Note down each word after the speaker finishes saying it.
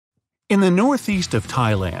In the northeast of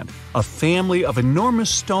Thailand, a family of enormous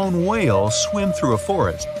stone whales swim through a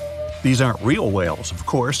forest. These aren't real whales, of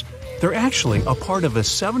course. They're actually a part of a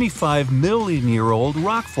 75-million-year-old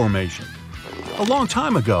rock formation. A long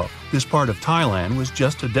time ago, this part of Thailand was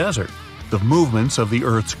just a desert. The movements of the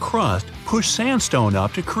Earth's crust pushed sandstone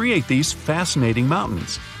up to create these fascinating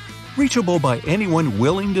mountains. Reachable by anyone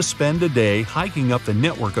willing to spend a day hiking up the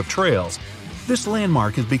network of trails, this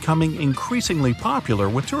landmark is becoming increasingly popular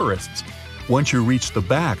with tourists. Once you reach the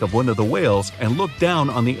back of one of the whales and look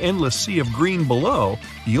down on the endless sea of green below,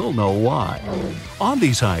 you'll know why. On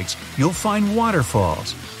these hikes, you'll find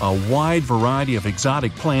waterfalls, a wide variety of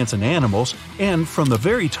exotic plants and animals, and from the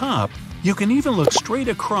very top, you can even look straight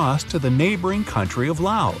across to the neighboring country of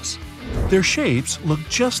Laos. Their shapes look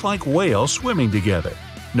just like whales swimming together.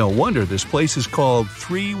 No wonder this place is called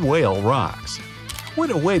Three Whale Rocks. What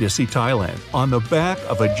a way to see Thailand on the back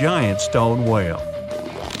of a giant stone whale.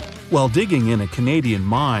 While digging in a Canadian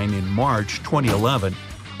mine in March 2011,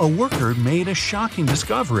 a worker made a shocking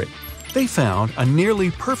discovery. They found a nearly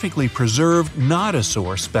perfectly preserved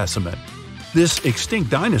nodosaur specimen. This extinct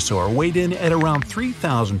dinosaur weighed in at around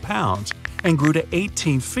 3,000 pounds and grew to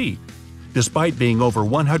 18 feet. Despite being over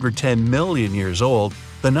 110 million years old,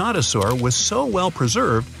 the nodosaur was so well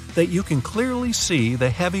preserved that you can clearly see the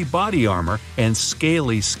heavy body armor and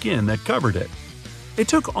scaly skin that covered it. It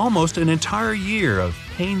took almost an entire year of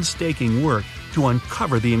painstaking work to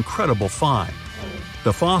uncover the incredible find.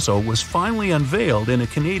 The fossil was finally unveiled in a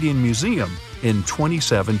Canadian museum in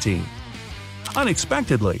 2017.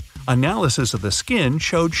 Unexpectedly, analysis of the skin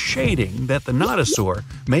showed shading that the nodosaur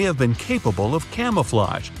may have been capable of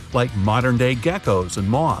camouflage, like modern-day geckos and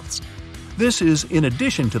moths. This is in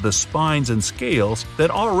addition to the spines and scales that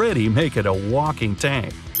already make it a walking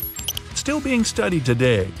tank. Still being studied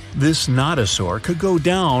today, this nodosaur could go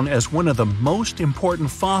down as one of the most important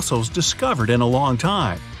fossils discovered in a long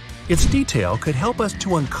time. Its detail could help us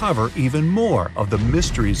to uncover even more of the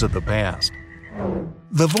mysteries of the past.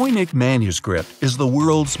 The Voynich manuscript is the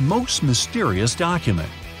world's most mysterious document.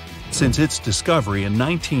 Since its discovery in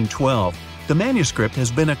 1912, the manuscript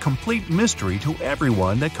has been a complete mystery to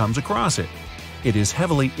everyone that comes across it. It is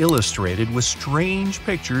heavily illustrated with strange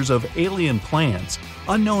pictures of alien plants,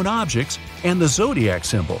 unknown objects, and the zodiac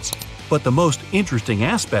symbols. But the most interesting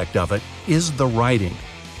aspect of it is the writing.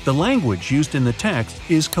 The language used in the text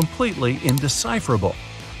is completely indecipherable.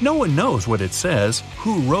 No one knows what it says,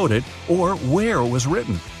 who wrote it, or where it was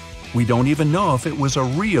written. We don't even know if it was a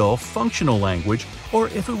real, functional language or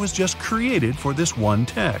if it was just created for this one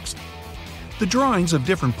text. The drawings of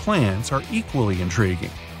different plants are equally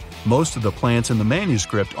intriguing. Most of the plants in the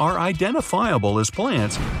manuscript are identifiable as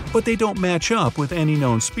plants, but they don't match up with any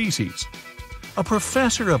known species. A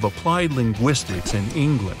professor of applied linguistics in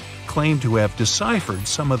England claimed to have deciphered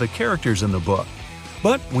some of the characters in the book,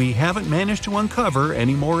 but we haven't managed to uncover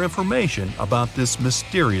any more information about this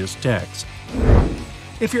mysterious text.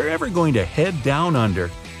 If you're ever going to head down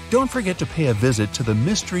under, don't forget to pay a visit to the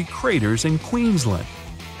Mystery Craters in Queensland.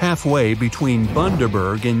 Halfway between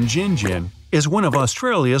Bundaberg and Gingin is one of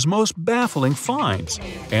Australia's most baffling finds,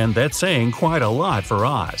 and that's saying quite a lot for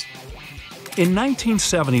Oz. In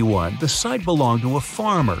 1971, the site belonged to a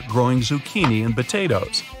farmer growing zucchini and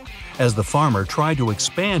potatoes. As the farmer tried to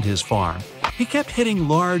expand his farm, he kept hitting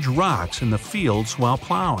large rocks in the fields while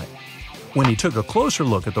plowing. When he took a closer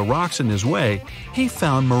look at the rocks in his way, he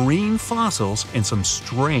found marine fossils and some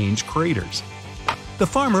strange craters. The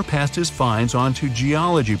farmer passed his finds on to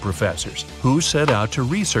geology professors, who set out to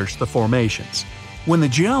research the formations. When the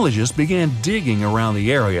geologists began digging around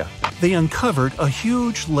the area, they uncovered a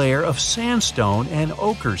huge layer of sandstone and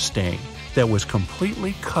ochre stain that was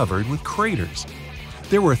completely covered with craters.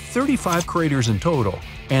 There were 35 craters in total,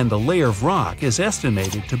 and the layer of rock is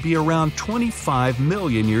estimated to be around 25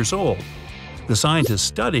 million years old. The scientists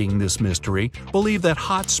studying this mystery believe that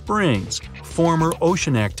hot springs, former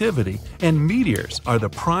ocean activity, and meteors are the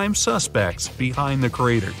prime suspects behind the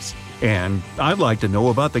craters. And I'd like to know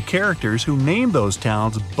about the characters who named those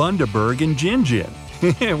towns Bundaberg and Gingin.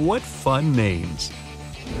 What fun names!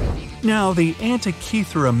 Now, the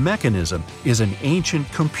Antikythera mechanism is an ancient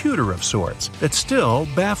computer of sorts that's still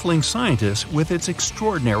baffling scientists with its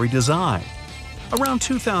extraordinary design. Around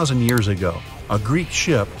 2,000 years ago, a Greek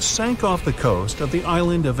ship sank off the coast of the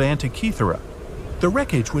island of Antikythera. The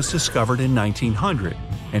wreckage was discovered in 1900,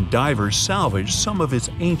 and divers salvaged some of its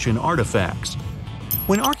ancient artifacts.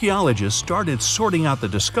 When archaeologists started sorting out the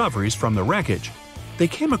discoveries from the wreckage, they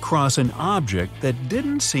came across an object that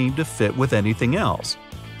didn't seem to fit with anything else.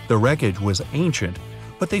 The wreckage was ancient,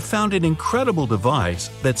 but they found an incredible device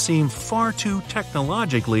that seemed far too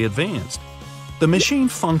technologically advanced. The machine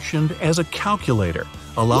functioned as a calculator,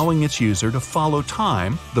 allowing its user to follow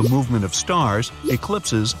time, the movement of stars,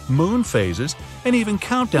 eclipses, moon phases, and even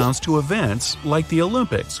countdowns to events like the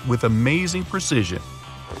Olympics with amazing precision.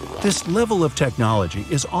 This level of technology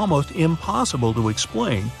is almost impossible to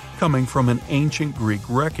explain coming from an ancient Greek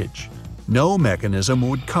wreckage. No mechanism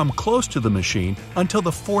would come close to the machine until the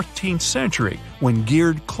 14th century, when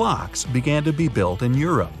geared clocks began to be built in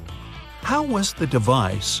Europe. How was the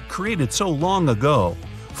device created so long ago,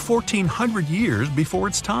 1,400 years before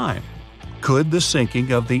its time? Could the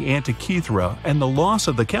sinking of the Antikythera and the loss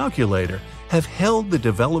of the calculator have held the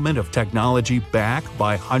development of technology back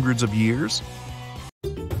by hundreds of years?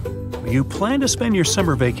 You plan to spend your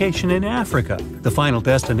summer vacation in Africa. The final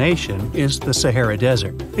destination is the Sahara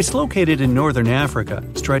Desert. It's located in northern Africa,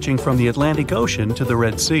 stretching from the Atlantic Ocean to the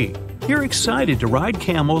Red Sea. You're excited to ride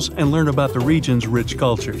camels and learn about the region's rich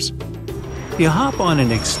cultures. You hop on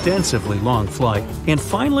an extensively long flight, and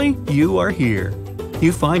finally, you are here.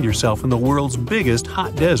 You find yourself in the world's biggest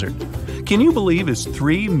hot desert. Can you believe it's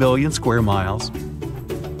 3 million square miles?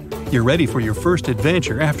 You're ready for your first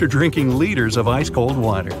adventure after drinking liters of ice-cold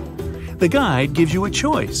water. The guide gives you a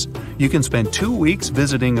choice. You can spend 2 weeks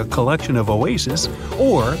visiting a collection of oases,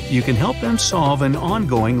 or you can help them solve an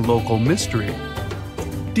ongoing local mystery.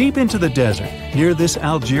 Deep into the desert, near this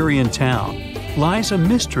Algerian town, lies a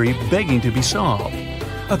mystery begging to be solved.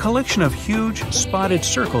 A collection of huge, spotted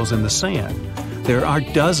circles in the sand. There are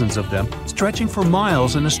dozens of them, stretching for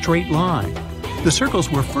miles in a straight line. The circles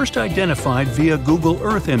were first identified via Google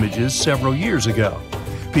Earth images several years ago.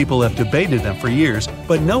 People have debated them for years,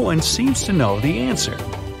 but no one seems to know the answer.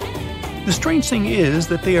 The strange thing is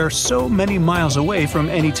that they are so many miles away from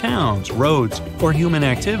any towns, roads, or human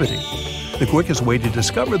activity. The quickest way to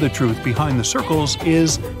discover the truth behind the circles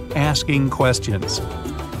is asking questions.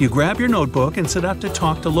 You grab your notebook and set out to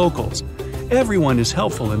talk to locals. Everyone is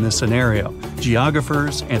helpful in this scenario: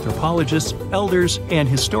 geographers, anthropologists, elders, and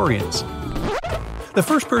historians. The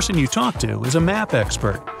first person you talk to is a map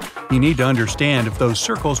expert. You need to understand if those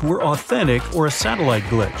circles were authentic or a satellite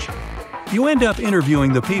glitch. You end up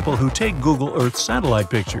interviewing the people who take Google Earth satellite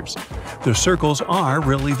pictures. The circles are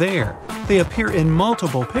really there. They appear in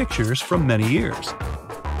multiple pictures from many years.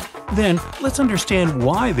 Then, let's understand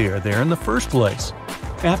why they are there in the first place.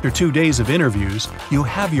 After 2 days of interviews, you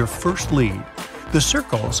have your first lead. The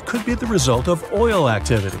circles could be the result of oil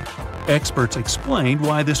activity. Experts explained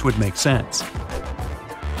why this would make sense.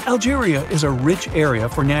 Algeria is a rich area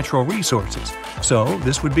for natural resources, so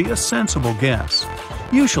this would be a sensible guess.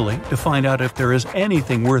 Usually, to find out if there is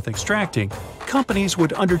anything worth extracting, companies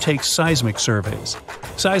would undertake seismic surveys.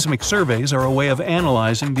 Seismic surveys are a way of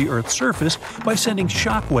analyzing the Earth's surface by sending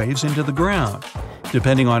shock waves into the ground.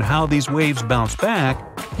 Depending on how these waves bounce back,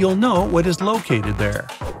 you'll know what is located there.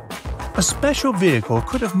 A special vehicle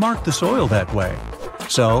could have marked the soil that way.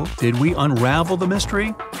 So, did we unravel the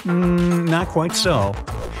mystery? Not quite so.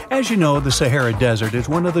 As you know, the Sahara Desert is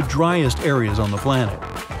one of the driest areas on the planet.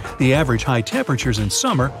 The average high temperatures in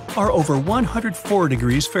summer are over 104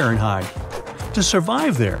 degrees Fahrenheit. To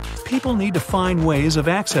survive there, people need to find ways of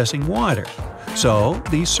accessing water. So,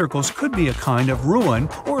 these circles could be a kind of ruin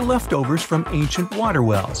or leftovers from ancient water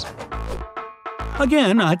wells.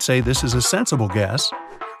 Again, I'd say this is a sensible guess.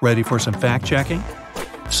 Ready for some fact-checking?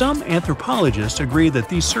 Some anthropologists agree that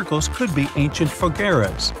these circles could be ancient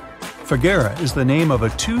fogueras. Foguera is the name of a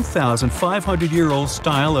 2,500-year-old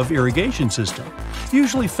style of irrigation system,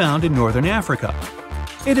 usually found in northern Africa.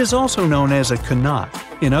 It is also known as a qanat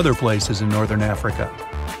in other places in northern Africa.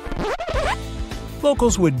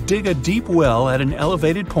 Locals would dig a deep well at an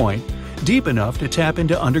elevated point, deep enough to tap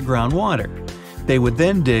into underground water. They would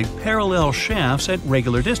then dig parallel shafts at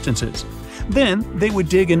regular distances. Then they would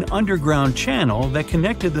dig an underground channel that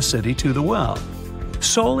connected the city to the well.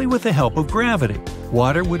 Solely with the help of gravity,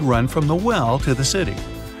 water would run from the well to the city.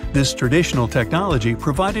 This traditional technology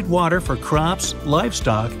provided water for crops,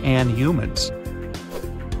 livestock, and humans.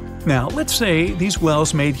 Now, let's say these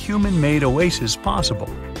wells made human-made oases possible.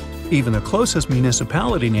 Even the closest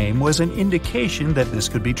municipality name was an indication that this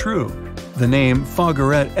could be true. The name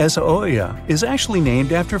Fogueret Essaouira is actually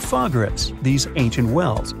named after Foguerets, these ancient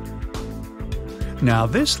wells. Now,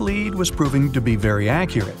 this lead was proving to be very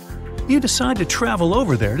accurate. You decide to travel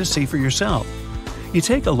over there to see for yourself. You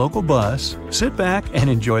take a local bus, sit back, and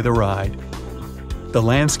enjoy the ride. The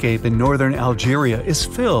landscape in northern Algeria is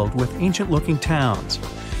filled with ancient-looking towns.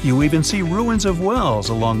 You even see ruins of wells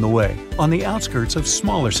along the way, on the outskirts of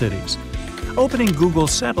smaller cities. Opening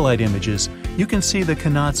Google's satellite images, you can see the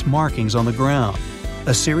qanat's markings on the ground,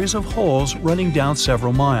 a series of holes running down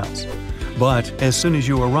several miles. But as soon as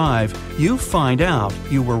you arrive, you find out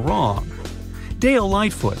you were wrong. Dale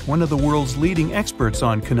Lightfoot, one of the world's leading experts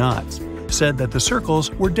on canards, said that the circles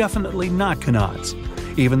were definitely not canards.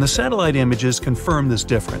 Even the satellite images confirm this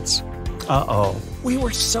difference. Uh-oh, we were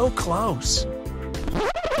so close.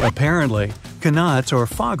 Apparently, canards or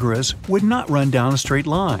fougères would not run down a straight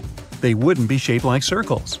line. They wouldn't be shaped like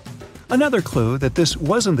circles. Another clue that this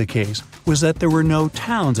wasn't the case was that there were no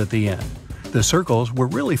towns at the end. The circles were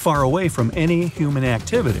really far away from any human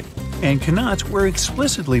activity, and canards were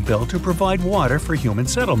explicitly built to provide water for human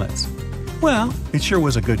settlements. Well, it sure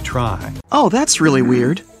was a good try. Oh, that's really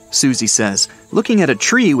weird, Susie says, looking at a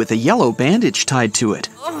tree with a yellow bandage tied to it.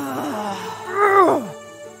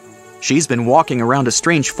 She's been walking around a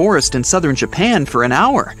strange forest in southern Japan for an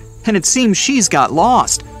hour, and it seems she's got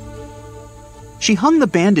lost. She hung the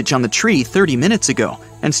bandage on the tree 30 minutes ago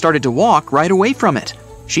and started to walk right away from it.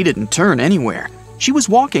 She didn't turn anywhere. She was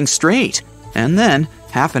walking straight. And then,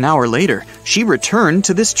 half an hour later, she returned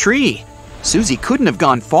to this tree. Susie couldn't have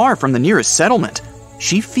gone far from the nearest settlement.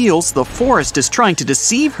 She feels the forest is trying to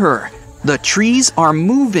deceive her. The trees are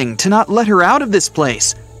moving to not let her out of this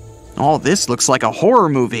place. All this looks like a horror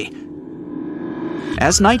movie.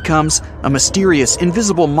 As night comes, a mysterious,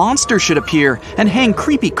 invisible monster should appear and hang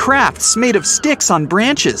creepy crafts made of sticks on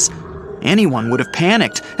branches. Anyone would have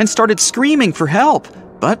panicked and started screaming for help,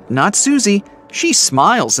 but not Susie. She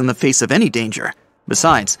smiles in the face of any danger.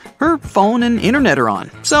 Besides, her phone and internet are on,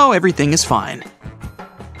 so everything is fine.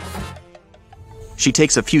 She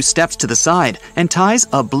takes a few steps to the side and ties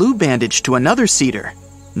a blue bandage to another cedar.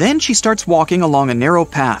 Then she starts walking along a narrow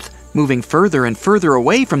path, moving further and further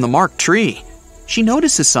away from the marked tree. She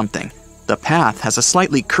notices something. The path has a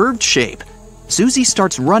slightly curved shape. Susie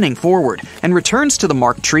starts running forward and returns to the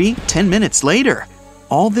marked tree 10 minutes later.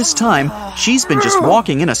 All this time, she's been just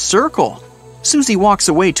walking in a circle. Susie walks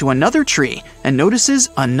away to another tree and notices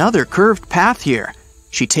another curved path here.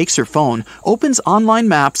 She takes her phone, opens online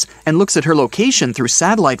maps, and looks at her location through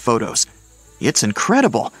satellite photos. It's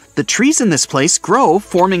incredible. The trees in this place grow,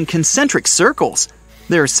 forming concentric circles.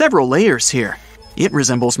 There are several layers here. It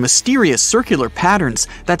resembles mysterious circular patterns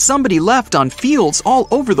that somebody left on fields all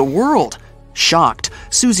over the world. Shocked,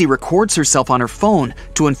 Susie records herself on her phone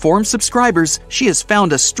to inform subscribers she has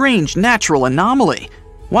found a strange natural anomaly.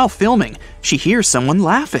 While filming, she hears someone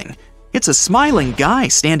laughing. It's a smiling guy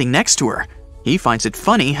standing next to her. He finds it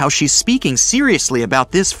funny how she's speaking seriously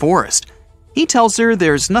about this forest. He tells her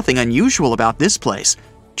there's nothing unusual about this place.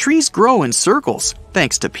 Trees grow in circles,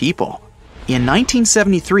 thanks to people. In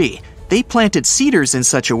 1973, they planted cedars in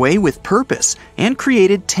such a way with purpose and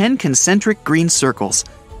created 10 concentric green circles.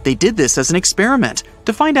 They did this as an experiment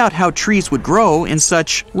to find out how trees would grow in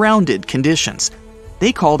such rounded conditions.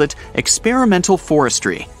 They called it experimental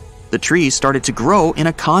forestry. The trees started to grow in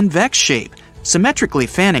a convex shape, symmetrically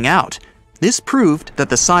fanning out. This proved that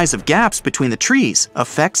the size of gaps between the trees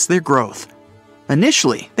affects their growth.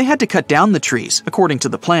 Initially, they had to cut down the trees according to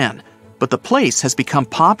the plan, but the place has become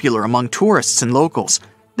popular among tourists and locals.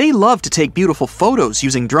 They love to take beautiful photos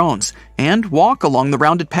using drones and walk along the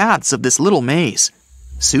rounded paths of this little maze.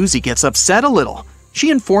 Susie gets upset a little. She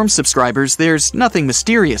informs subscribers there's nothing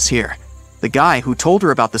mysterious here. The guy who told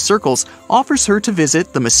her about the circles offers her to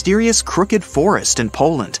visit the mysterious Crooked Forest in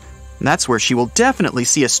Poland. That's where she will definitely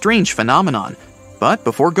see a strange phenomenon. But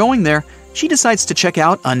before going there, she decides to check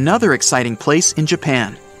out another exciting place in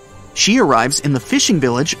Japan. She arrives in the fishing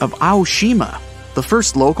village of Aoshima. The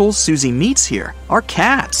first locals Susie meets here are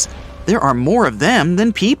cats. There are more of them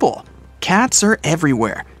than people. Cats are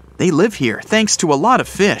everywhere. They live here thanks to a lot of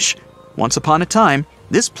fish. Once upon a time,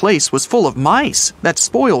 this place was full of mice that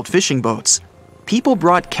spoiled fishing boats. People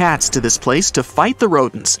brought cats to this place to fight the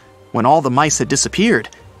rodents. When all the mice had disappeared,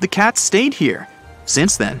 the cats stayed here.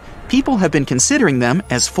 Since then, people have been considering them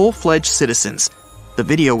as full-fledged citizens. The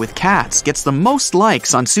video with cats gets the most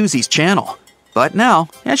likes on Susie's channel. But now,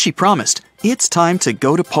 as she promised, it's time to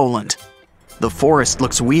go to Poland. The forest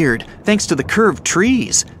looks weird thanks to the curved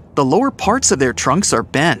trees. The lower parts of their trunks are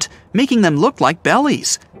bent, making them look like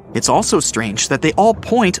bellies. It's also strange that they all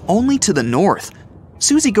point only to the north.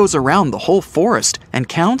 Susie goes around the whole forest and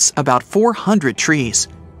counts about 400 trees.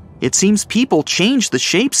 It seems people changed the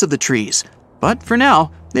shapes of the trees, but for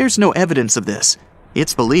now, there's no evidence of this.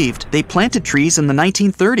 It's believed they planted trees in the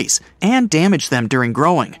 1930s and damaged them during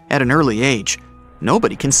growing at an early age.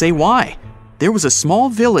 Nobody can say why. There was a small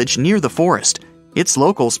village near the forest. Its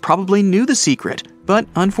locals probably knew the secret, but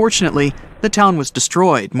unfortunately, the town was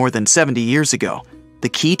destroyed more than 70 years ago. The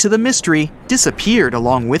key to the mystery disappeared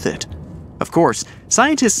along with it. Of course,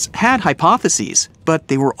 scientists had hypotheses, but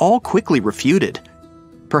they were all quickly refuted.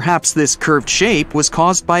 Perhaps this curved shape was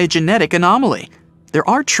caused by a genetic anomaly. There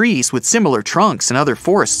are trees with similar trunks in other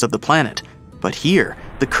forests of the planet. But here,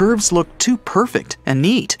 the curves look too perfect and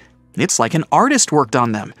neat. It's like an artist worked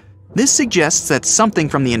on them. This suggests that something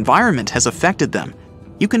from the environment has affected them.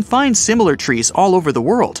 You can find similar trees all over the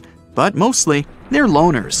world, but mostly they're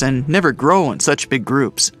loners and never grow in such big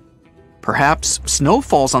groups. Perhaps snow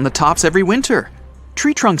falls on the tops every winter.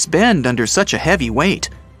 Tree trunks bend under such a heavy weight.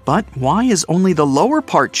 But why is only the lower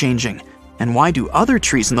part changing? And why do other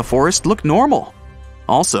trees in the forest look normal?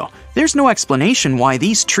 Also, there's no explanation why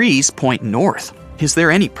these trees point north. Is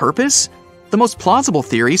there any purpose? The most plausible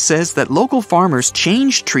theory says that local farmers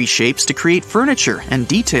changed tree shapes to create furniture and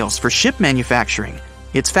details for ship manufacturing.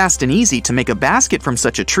 It's fast and easy to make a basket from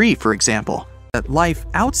such a tree, for example. That life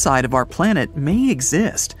outside of our planet may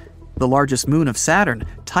exist. The largest moon of Saturn,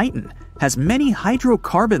 Titan, has many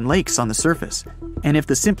hydrocarbon lakes on the surface. And if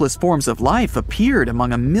the simplest forms of life appeared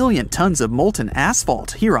among 1 million tons of molten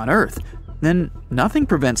asphalt here on Earth, then nothing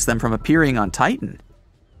prevents them from appearing on Titan.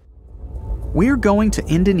 We're going to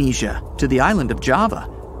Indonesia, to the island of Java.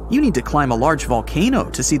 You need to climb a large volcano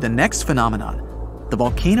to see the next phenomenon. The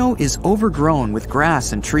volcano is overgrown with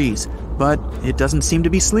grass and trees, but it doesn't seem to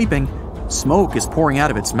be sleeping. Smoke is pouring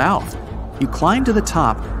out of its mouth. You climb to the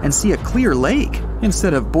top and see a clear lake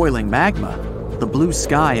instead of boiling magma. The blue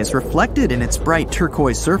sky is reflected in its bright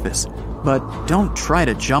turquoise surface. But don't try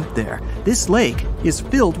to jump there. This lake is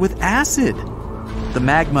filled with acid. The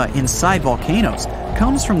magma inside volcanoes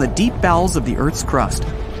comes from the deep bowels of the Earth's crust.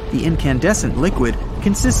 The incandescent liquid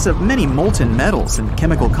consists of many molten metals and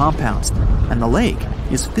chemical compounds, and the lake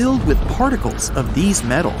is filled with particles of these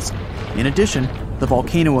metals. In addition, the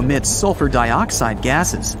volcano emits sulfur dioxide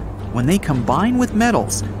gases. When they combine with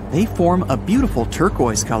metals, they form a beautiful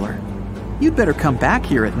turquoise color. You'd better come back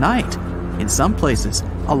here at night. In some places,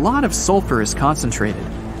 a lot of sulfur is concentrated.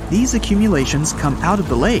 These accumulations come out of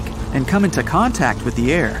the lake and come into contact with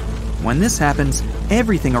the air. When this happens,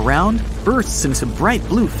 everything around bursts into bright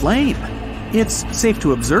blue flame. It's safe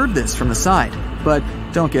to observe this from the side, but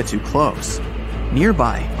don't get too close.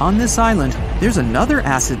 Nearby, on this island, there's another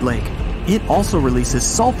acid lake. It also releases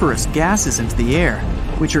sulfurous gases into the air,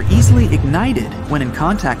 which are easily ignited when in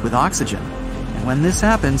contact with oxygen. And when this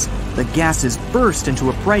happens, the gases burst into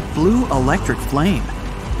a bright blue electric flame.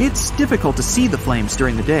 It's difficult to see the flames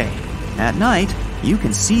during the day. At night, you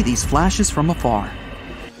can see these flashes from afar.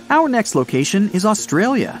 Our next location is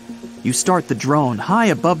Australia. You start the drone high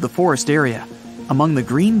above the forest area. Among the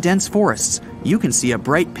green dense forests, you can see a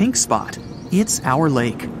bright pink spot. It's our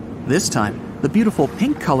lake. This time, the beautiful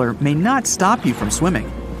pink color may not stop you from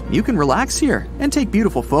swimming. You can relax here and take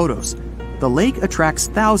beautiful photos. The lake attracts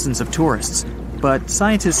thousands of tourists, but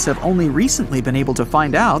scientists have only recently been able to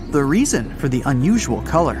find out the reason for the unusual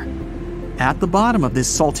color. At the bottom of this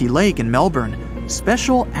salty lake in Melbourne,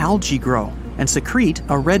 special algae grow and secrete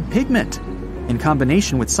a red pigment. In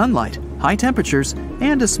combination with sunlight, high temperatures,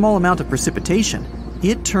 and a small amount of precipitation,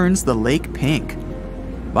 it turns the lake pink.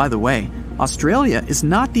 By the way, Australia is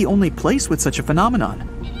not the only place with such a phenomenon.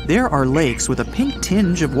 There are lakes with a pink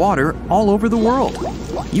tinge of water all over the world.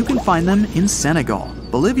 You can find them in Senegal,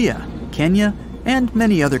 Bolivia, Kenya, and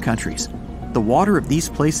many other countries. The water of these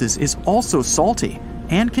places is also salty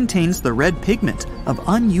and contains the red pigment of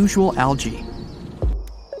unusual algae.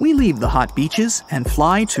 We leave the hot beaches and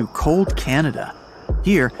fly to cold Canada.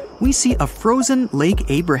 Here, we see a frozen Lake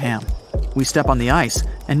Abraham. We step on the ice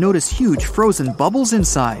and notice huge frozen bubbles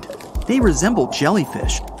inside. They resemble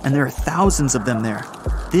jellyfish, and there are thousands of them there.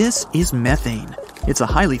 This is methane. It's a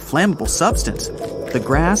highly flammable substance. The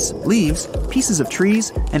grass, leaves, pieces of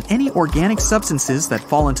trees, and any organic substances that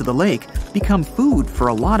fall into the lake become food for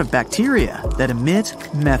a lot of bacteria that emit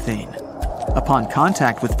methane. Upon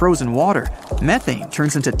contact with frozen water, methane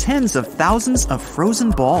turns into tens of thousands of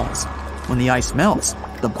frozen balls. When the ice melts,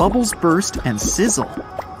 the bubbles burst and sizzle.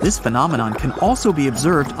 This phenomenon can also be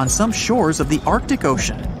observed on some shores of the Arctic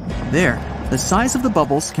Ocean. There, the size of the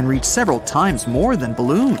bubbles can reach several times more than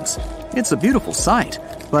balloons. It's a beautiful sight,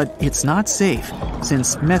 but it's not safe,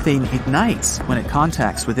 since methane ignites when it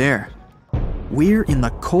contacts with air. We're in the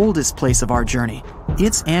coldest place of our journey.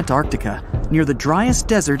 It's Antarctica, near the driest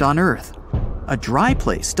desert on Earth. A dry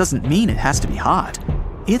place doesn't mean it has to be hot.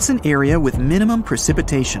 It's an area with minimum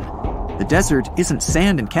precipitation. The desert isn't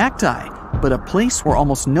sand and cacti, but a place where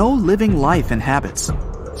almost no living life inhabits.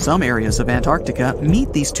 Some areas of Antarctica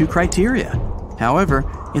meet these two criteria. However,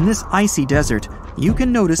 in this icy desert, you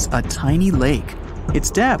can notice a tiny lake. Its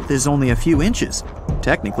depth is only a few inches.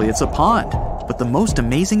 Technically, it's a pond, but the most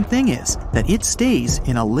amazing thing is that it stays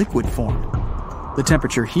in a liquid form. The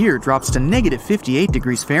temperature here drops to -58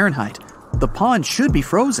 degrees Fahrenheit. The pond should be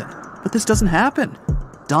frozen, but this doesn't happen.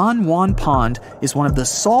 Don Juan Pond is one of the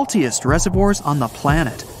saltiest reservoirs on the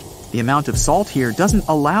planet. The amount of salt here doesn't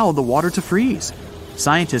allow the water to freeze.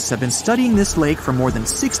 Scientists have been studying this lake for more than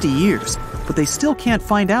 60 years, but they still can't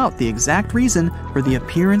find out the exact reason for the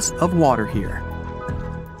appearance of water here.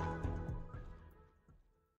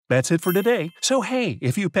 That's it for today. So hey,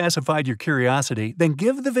 if you pacified your curiosity, then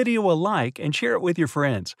give the video a like and share it with your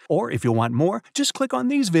friends. Or if you want more, just click on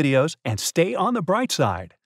these videos and stay on the bright side.